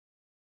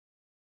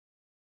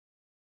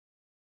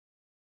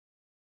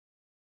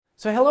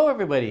So hello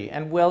everybody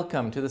and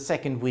welcome to the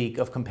second week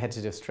of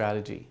Competitive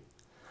Strategy.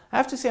 I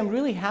have to say I'm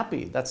really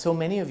happy that so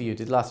many of you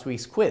did last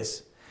week's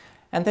quiz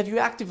and that you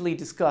actively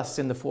discussed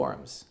in the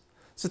forums.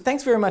 So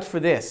thanks very much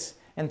for this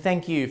and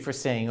thank you for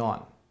staying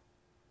on.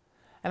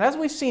 And as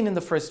we've seen in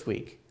the first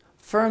week,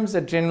 firms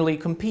are generally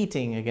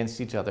competing against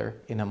each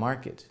other in a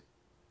market.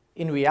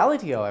 In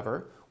reality,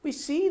 however, we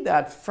see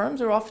that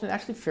firms are often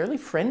actually fairly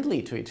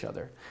friendly to each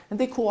other and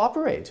they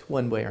cooperate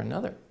one way or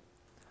another.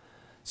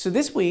 So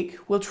this week,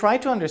 we'll try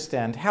to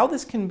understand how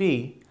this can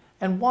be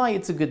and why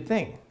it's a good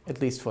thing,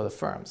 at least for the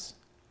firms.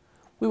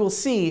 We will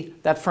see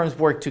that firms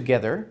work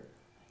together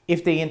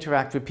if they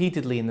interact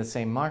repeatedly in the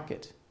same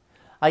market,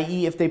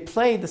 i.e. if they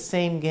play the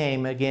same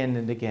game again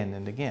and again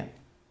and again.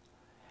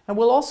 And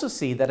we'll also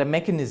see that a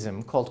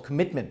mechanism called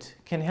commitment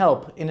can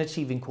help in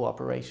achieving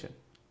cooperation.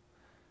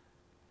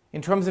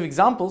 In terms of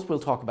examples, we'll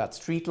talk about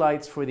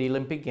streetlights for the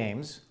Olympic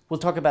Games, we'll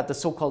talk about the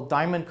so-called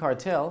Diamond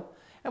Cartel,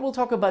 and we'll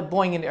talk about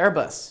Boeing and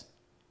Airbus.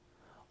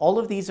 All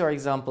of these are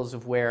examples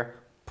of where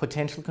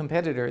potential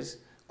competitors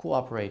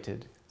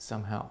cooperated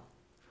somehow.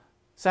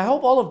 So I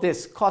hope all of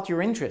this caught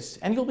your interest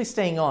and you'll be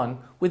staying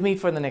on with me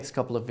for the next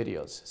couple of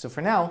videos. So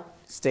for now,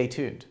 stay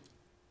tuned.